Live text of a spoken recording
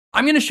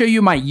I'm gonna show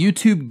you my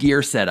YouTube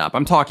gear setup.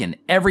 I'm talking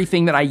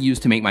everything that I use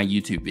to make my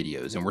YouTube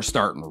videos, and we're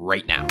starting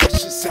right now.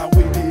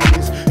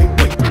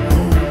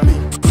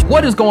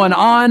 What is going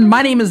on?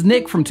 My name is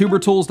Nick from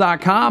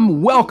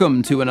tubertools.com.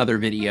 Welcome to another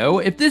video.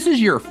 If this is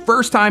your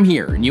first time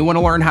here and you want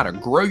to learn how to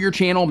grow your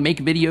channel, make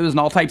videos, and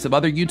all types of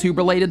other YouTube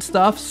related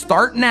stuff,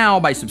 start now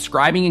by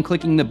subscribing and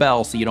clicking the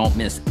bell so you don't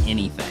miss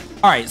anything.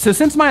 All right, so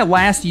since my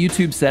last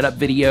YouTube setup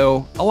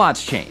video, a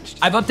lot's changed.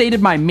 I've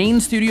updated my main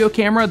studio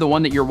camera, the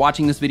one that you're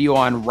watching this video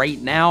on right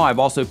now. I've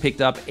also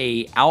picked up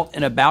a out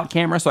and about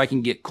camera so I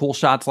can get cool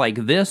shots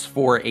like this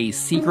for a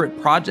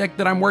secret project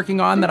that I'm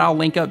working on that I'll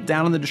link up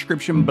down in the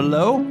description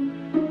below.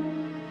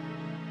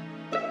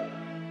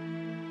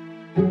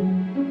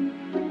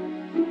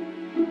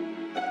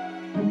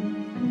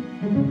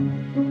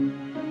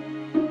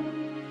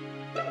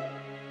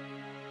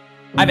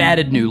 I've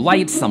added new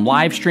lights, some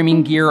live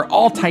streaming gear,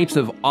 all types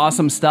of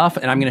awesome stuff,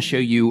 and I'm gonna show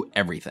you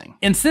everything.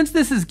 And since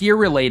this is gear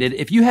related,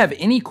 if you have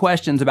any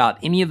questions about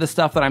any of the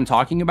stuff that I'm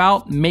talking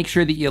about, make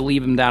sure that you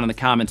leave them down in the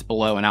comments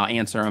below and I'll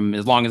answer them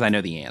as long as I know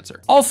the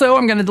answer. Also,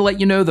 I'm gonna let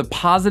you know the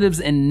positives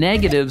and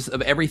negatives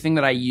of everything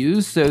that I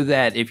use so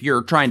that if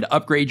you're trying to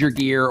upgrade your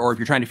gear or if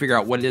you're trying to figure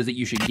out what it is that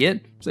you should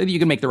get, so that you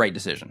can make the right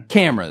decision.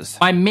 Cameras.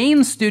 My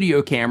main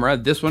studio camera,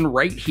 this one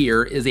right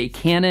here, is a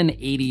Canon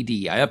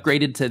 80D. I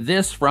upgraded to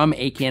this from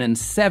a Canon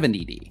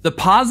 70D. The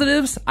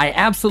positives, I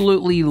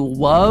absolutely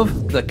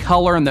love the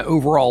color and the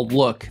overall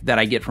look that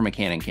I get from a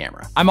Canon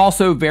camera. I'm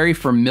also very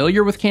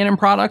familiar with Canon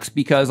products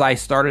because I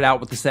started out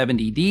with the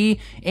 70D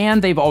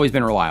and they've always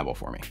been reliable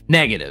for me.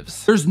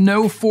 Negatives. There's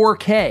no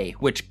 4K,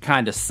 which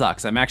kind of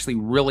sucks. I'm actually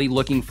really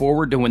looking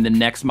forward to when the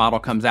next model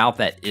comes out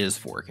that is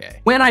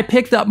 4K. When I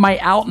picked up my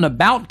out and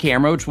about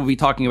camera, which we'll be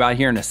talking about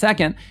here in a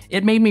second,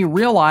 it made me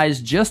realize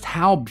just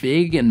how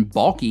big and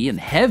bulky and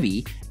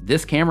heavy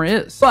this camera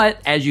is. But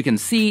as you can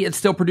see, it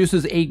still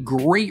produces a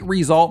great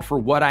result for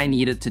what I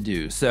need it to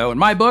do. So in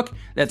my book,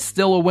 that's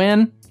still a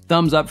win.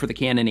 Thumbs up for the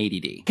Canon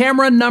 80D.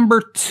 Camera number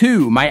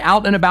 2, my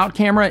out and about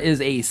camera, is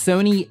a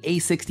Sony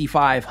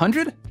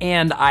a6500,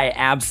 and I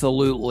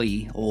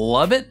absolutely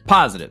love it.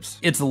 Positives.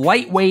 It's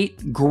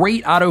lightweight,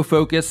 great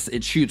autofocus,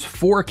 it shoots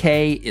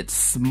 4K, it's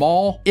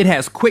small, it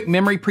has quick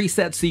memory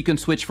presets so you can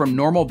switch from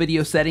normal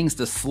video settings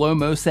to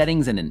slow-mo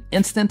settings in an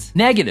instant.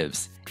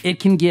 Negatives. It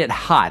can get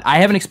hot. I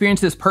haven't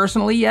experienced this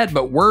personally yet,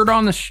 but word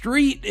on the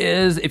street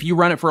is if you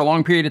run it for a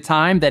long period of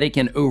time that it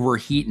can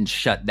overheat and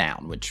shut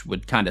down, which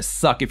would kind of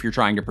suck if you're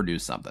trying to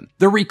produce something.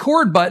 The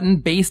record button,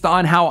 based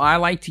on how I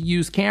like to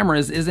use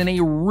cameras, is in a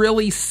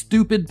really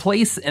stupid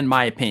place in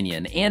my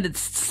opinion, and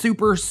it's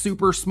super,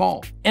 super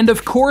small. And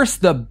of course,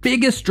 the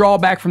biggest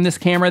drawback from this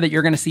camera that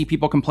you're gonna see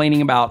people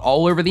complaining about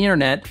all over the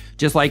internet,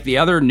 just like the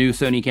other new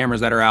Sony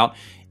cameras that are out,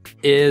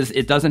 is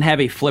it doesn't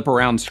have a flip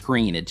around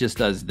screen. It just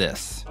does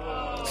this.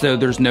 So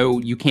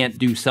you can't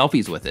do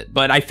selfies with it.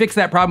 But I fixed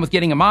that problem with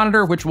getting a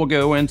monitor, which we'll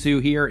go into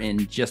here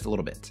in just a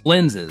little bit.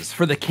 Lenses.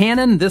 For the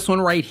Canon, this one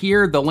right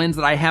here, the lens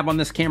that I have on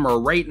this camera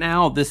right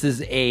now, this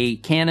is a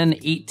Canon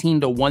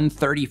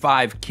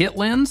 18-135 kit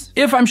lens.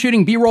 If I'm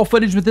shooting B-roll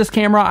footage with this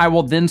camera, I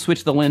will then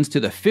switch the lens to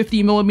the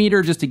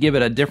 50mm just to give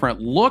it a different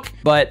look.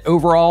 But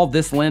overall,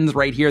 this lens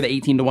right here, the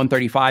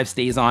 18-135,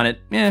 stays on it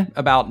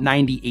about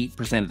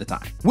 98% of the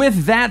time.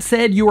 With that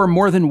said, you are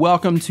more than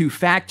welcome to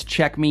fact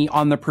check me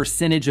on the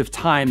percentage of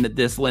time that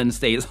this lens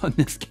stays on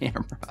this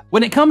camera.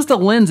 When it comes to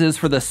lenses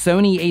for the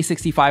Sony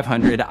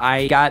a6500,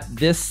 I got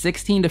this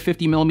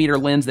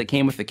 16-50mm lens that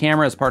came with the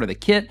camera as part of the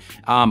kit.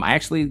 I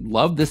actually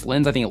love this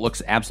lens. I think it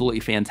looks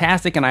absolutely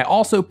fantastic. And I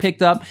also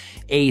picked up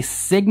a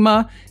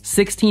Sigma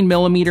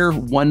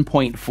 16mm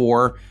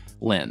 1.4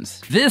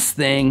 lens. This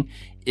thing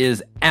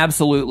is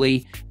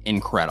absolutely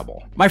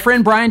incredible. My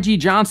friend Brian G.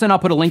 Johnson, I'll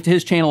put a link to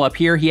his channel up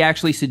here. He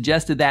actually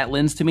suggested that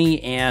lens to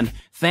me, and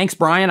thanks,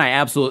 Brian. I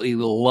absolutely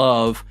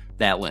love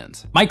that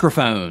lens.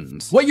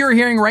 Microphones. What you're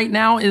hearing right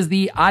now is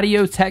the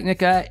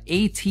Audio-Technica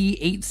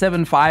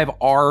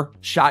AT875R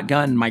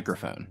shotgun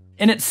microphone.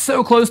 And it's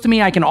so close to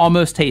me, I can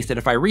almost taste it.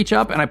 If I reach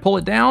up and I pull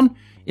it down,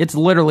 it's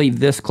literally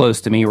this close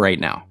to me right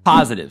now.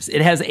 Positives.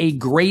 It has a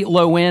great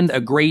low end,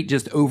 a great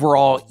just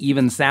overall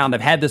even sound.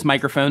 I've had this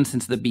microphone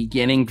since the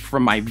beginning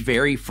from my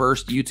very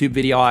first YouTube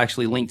video. I'll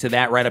actually link to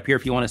that right up here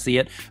if you want to see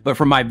it. But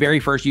from my very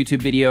first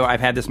YouTube video,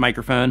 I've had this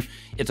microphone.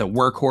 It's a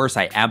workhorse.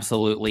 I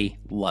absolutely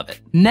love it.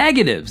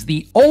 Negatives.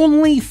 The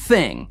only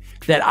thing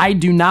that I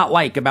do not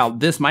like about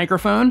this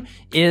microphone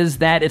is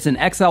that it's an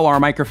XLR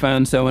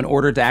microphone. So in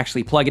order to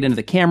actually plug it into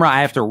the camera,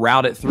 I have to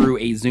route it through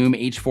a Zoom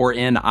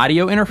H4n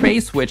audio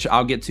interface, which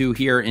I'll get to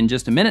here in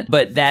just a minute.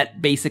 But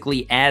that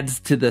basically adds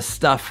to the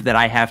stuff that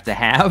I have to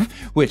have,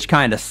 which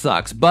kind of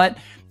sucks. But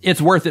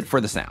It's worth it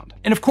for the sound.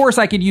 And of course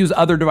I could use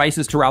other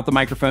devices to route the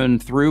microphone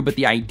through, but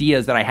the idea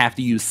is that I have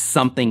to use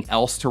something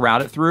else to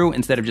route it through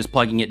instead of just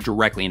plugging it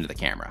directly into the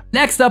camera.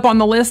 Next up on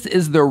the list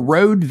is the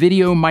Rode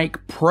VideoMic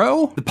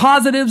Pro. The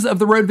positives of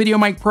the Rode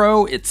VideoMic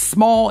Pro: it's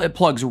small, it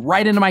plugs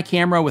right into my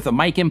camera with a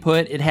mic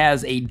input, it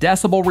has a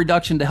decibel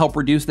reduction to help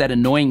reduce that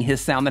annoying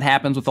hiss sound that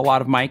happens with a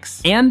lot of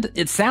mics, and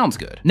it sounds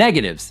good.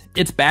 Negatives: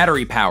 it's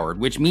battery powered,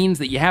 which means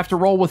that you have to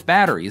roll with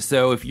batteries.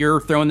 So if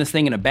you're throwing this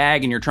thing in a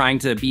bag and you're trying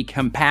to be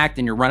compact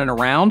and you're running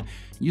around,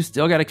 you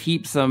still gotta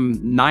keep some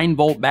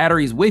 9-volt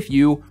batteries with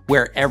you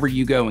wherever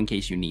you go in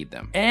case you need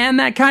them. And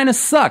that kind of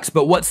sucks,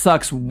 but what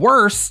sucks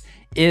worse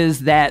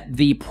is that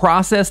the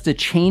process to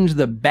change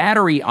the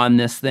battery on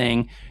this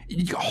thing,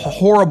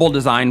 horrible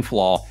design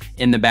flaw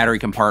in the battery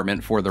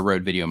compartment for the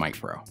Rode VideoMic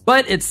Pro.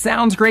 But it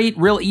sounds great,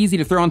 real easy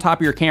to throw on top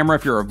of your camera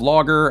if you're a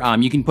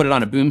vlogger. You can put it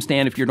on a boom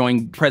stand if you're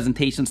doing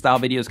presentation style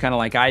videos, kind of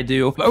like I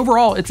do. But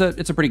overall, it's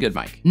a pretty good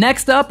mic.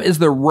 Next up is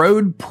the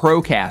Rode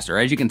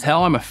Procaster. As you can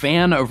tell, I'm a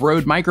fan of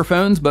Rode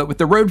microphones, but with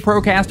the Rode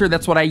Procaster,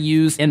 that's what I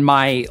use in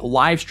my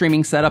live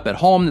streaming setup at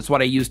home. That's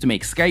what I use to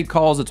make Skype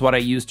calls. It's what I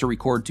use to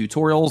record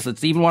tutorials.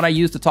 It's even what I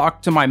use to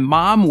talk to my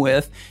mom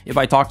with if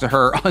I talk to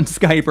her on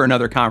Skype or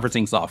another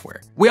conferencing software.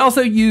 We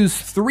also use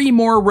 3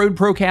 more Rode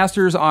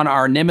Procasters on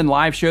our Nimin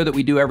live show that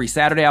we do every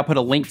Saturday. I'll put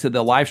a link to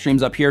the live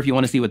streams up here if you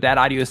want to see what that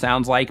audio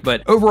sounds like.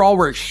 But overall,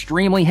 we're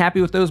extremely happy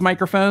with those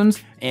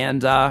microphones,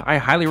 and I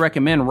highly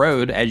recommend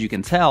Rode, as you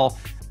can tell,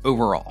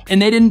 overall.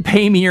 And they didn't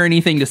pay me or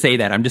anything to say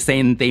that. I'm just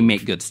saying they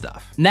make good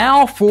stuff.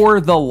 Now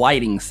for the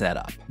lighting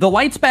setup. The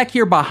lights back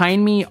here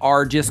behind me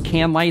are just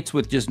can lights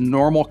with just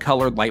normal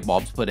colored light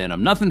bulbs put in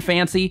them. Nothing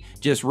fancy,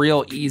 just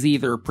real easy.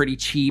 They're pretty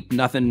cheap,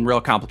 nothing real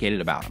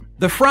complicated about them.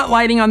 The front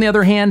lighting, on the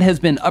other hand, has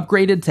been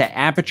upgraded to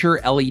aperture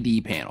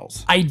LED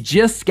panels. I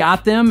just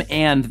got them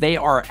and they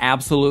are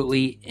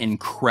absolutely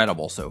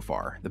incredible so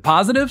far. The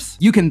positives: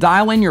 you can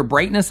dial in your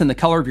brightness and the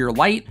color of your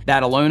light.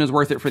 That alone is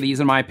worth it for these,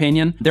 in my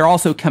opinion. They're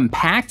also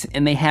compact,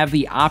 and they have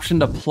the option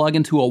to plug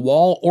into a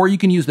wall, or you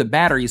can use the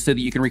batteries so that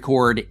you can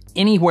record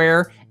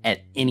anywhere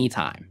at any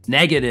time.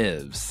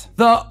 Negatives.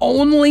 The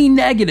only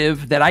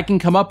negative that I can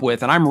come up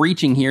with, and I'm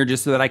reaching here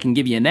just so that I can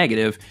give you a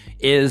negative,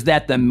 is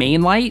that the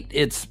main light,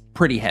 it's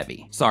pretty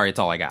heavy. Sorry, it's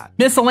all I got.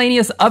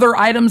 Miscellaneous other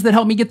items that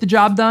help me get the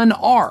job done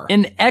are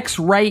an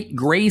X-Rite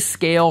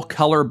grayscale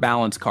color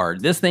balance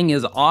card. This thing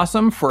is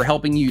awesome for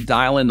helping you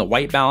dial in the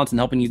white balance and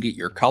helping you get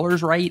your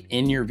colors right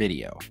in your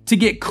video. To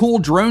get cool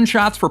drone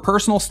shots for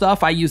personal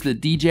stuff, I use the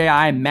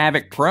DJI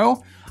Mavic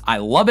Pro. I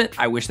love it.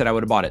 I wish that I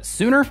would have bought it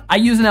sooner. I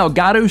use an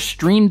Elgato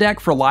Stream Deck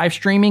for live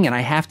streaming, and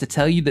I have to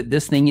tell you that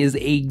this thing is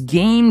a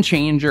game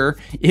changer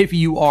if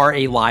you are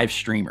a live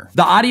streamer.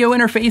 The audio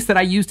interface that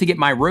I use to get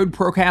my Rode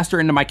Procaster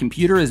into my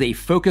computer is a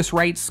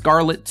Focusrite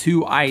Scarlett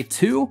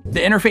 2i2. The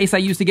interface I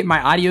use to get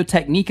my Audio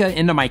Technica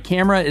into my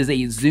camera is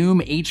a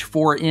Zoom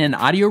H4n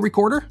audio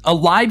recorder. A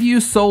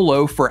LiveView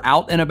Solo for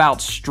out and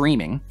about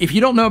streaming. If you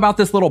don't know about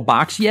this little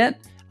box yet,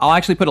 I'll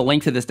actually put a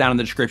link to this down in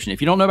the description. If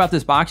you don't know about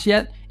this box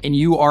yet, and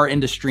you are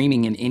into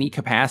streaming in any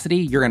capacity,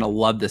 you're gonna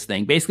love this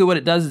thing. Basically what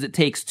it does is it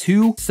takes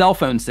 2 cell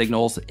phone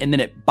signals and then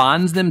it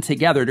bonds them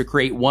together to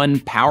create one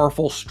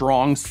powerful,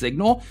 strong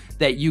signal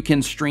that you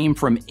can stream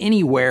from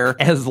anywhere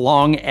as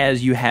long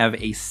as you have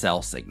a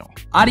cell signal.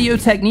 Audio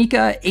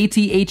Technica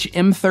ATH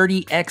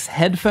M30X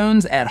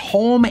headphones at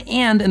home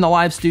and in the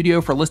live studio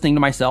for listening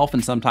to myself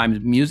and sometimes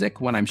music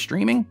when I'm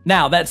streaming.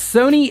 Now, that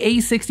Sony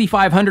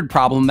a6500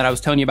 problem that I was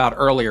telling you about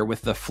earlier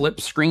with the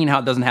flip screen, how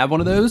it doesn't have one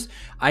of those,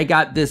 I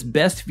got this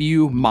Best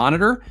View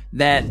monitor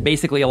that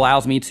basically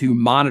allows me to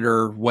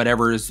monitor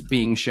whatever is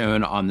being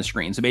shown on the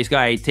screen. So basically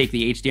I take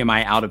the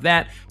HDMI out of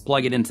that,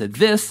 plug it into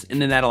this,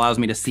 and then that allows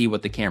me to see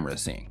what the camera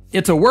is seeing.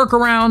 It's a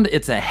workaround,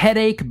 it's a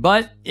headache,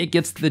 but it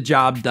gets the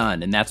job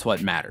done, and that's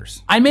what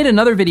matters. I made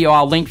another video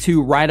I'll link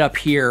to right up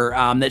here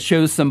that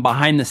shows some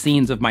behind the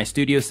scenes of my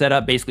studio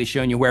setup, basically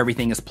showing you where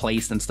everything is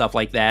placed and stuff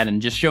like that,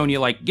 and just showing you,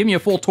 like, giving you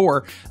a full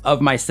tour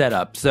of my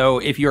setup. So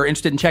if you're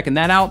interested in checking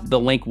that out, the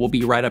link will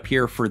be right up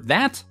here for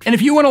that. And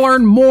if you want to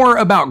learn more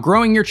about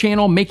growing your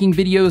channel, making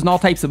videos, and all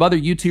types of other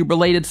YouTube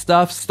related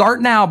stuff,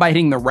 start now by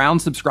hitting the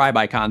round subscribe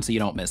icon so you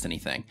don't miss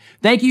anything.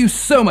 Thank you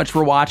so much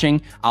for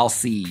watching. I'll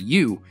see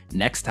you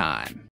next time.